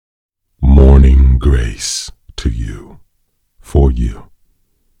grace to you, for you,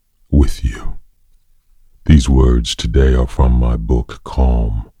 with you. These words today are from my book,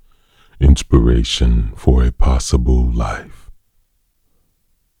 Calm, Inspiration for a Possible Life.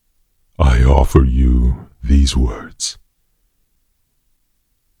 I offer you these words.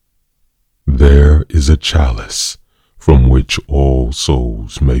 There is a chalice from which all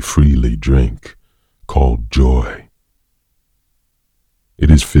souls may freely drink, called joy. It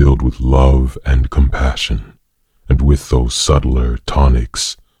is filled with love and compassion, and with those subtler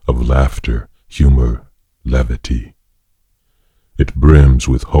tonics of laughter, humor, levity. It brims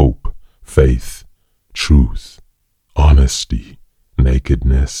with hope, faith, truth, honesty,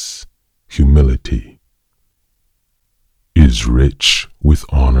 nakedness, humility. Is rich with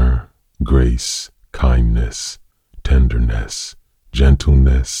honor, grace, kindness, tenderness,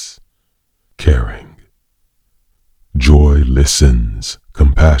 gentleness, caring. Joy listens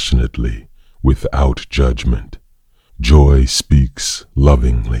compassionately without judgment. Joy speaks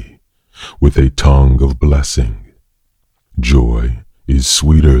lovingly with a tongue of blessing. Joy is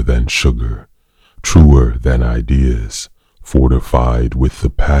sweeter than sugar, truer than ideas, fortified with the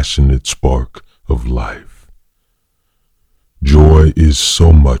passionate spark of life. Joy is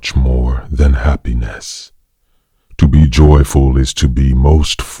so much more than happiness. To be joyful is to be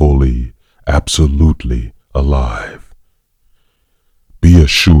most fully, absolutely alive. Be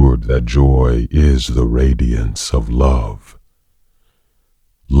assured that joy is the radiance of love.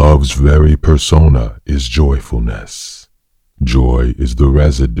 Love's very persona is joyfulness. Joy is the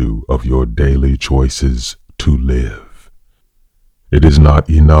residue of your daily choices to live. It is not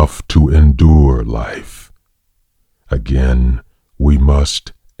enough to endure life. Again, we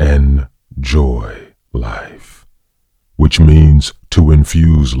must enjoy life, which means to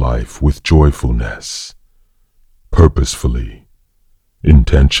infuse life with joyfulness, purposefully,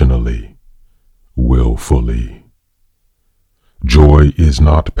 intentionally, willfully. Joy is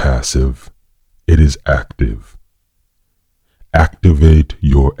not passive, it is active. Activate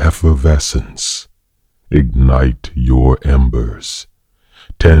your effervescence, ignite your embers,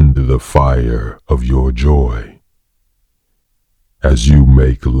 tend the fire of your joy. As you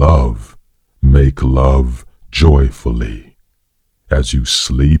make love joyfully. As you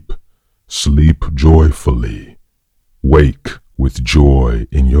sleep, sleep joyfully. Wake with joy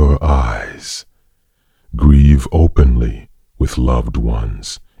in your eyes. Grieve openly with loved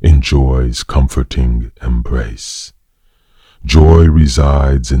ones in joy's comforting embrace. Joy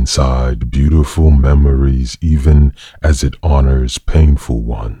resides inside beautiful memories even as it honors painful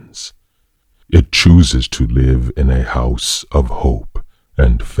ones. It chooses to live in a house of hope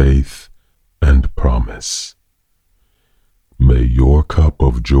and faith and promise. May your cup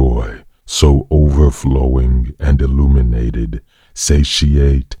of joy, so overflowing and illuminated,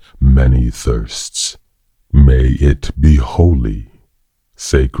 satiate many thirsts. May it be holy,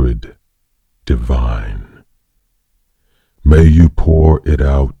 sacred, divine. May you pour it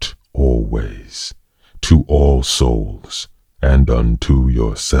out always, to all souls and unto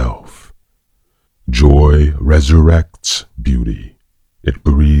yourself. Joy resurrects beauty. It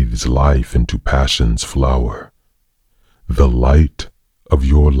breathes life into passion's flower. The light of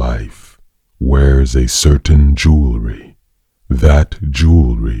your life wears a certain jewelry. That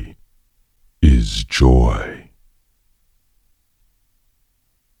jewelry is joy.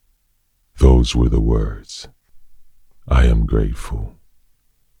 Those were the words. I am grateful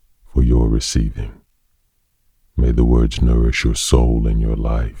for your receiving. May the words nourish your soul and your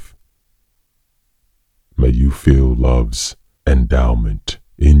life. May you feel love's endowment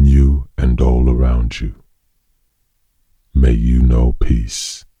in you and all around you. May you know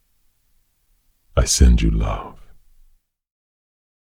peace. I send you love.